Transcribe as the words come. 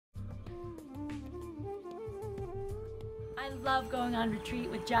I love going on retreat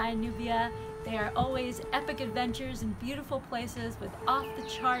with Jai and Nubia. They are always epic adventures in beautiful places with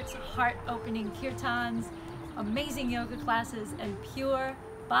off-the-charts, heart-opening kirtans, amazing yoga classes, and pure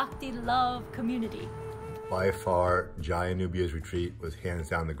Bhakti love community. By far, Jai and Nubia's retreat was hands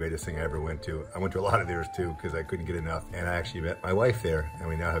down the greatest thing I ever went to. I went to a lot of theirs too because I couldn't get enough. And I actually met my wife there, and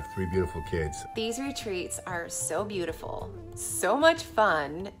we now have 3 beautiful kids. These retreats are so beautiful, so much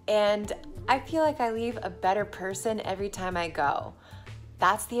fun, and I feel like I leave a better person every time I go.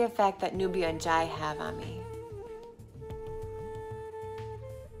 That's the effect that Nubia and Jai have on me.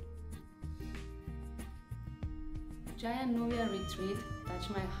 Jai and Nubia retreat touched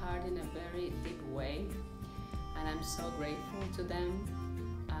my heart in a very deep way, and I'm so grateful to them,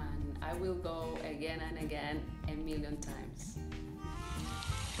 and I will go again and again 1,000,000 times.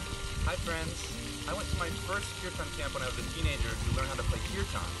 Hi friends, I went to my first kirtan camp when I was a teenager to learn how to play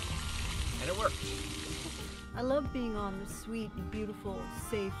kirtan, and it worked. I love being on the sweet, beautiful,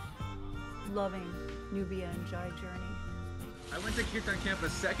 safe, loving Nubia and Jai journey. I went to kirtan camp a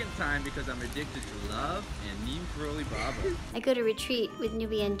second time because I'm addicted to love and Neem Karoli Baba. I go to retreat with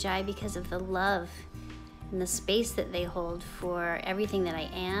Nubia and Jai because of the love and the space that they hold for everything that I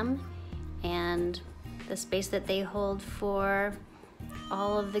am, and the space that they hold for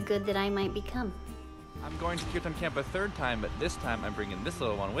all of the good that I might become. I'm going to kirtan camp a third time, but this time I'm bringing this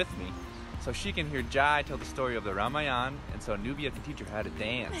little one with me so she can hear Jai tell the story of the Ramayana, and so Nubia can teach her how to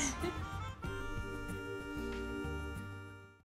dance.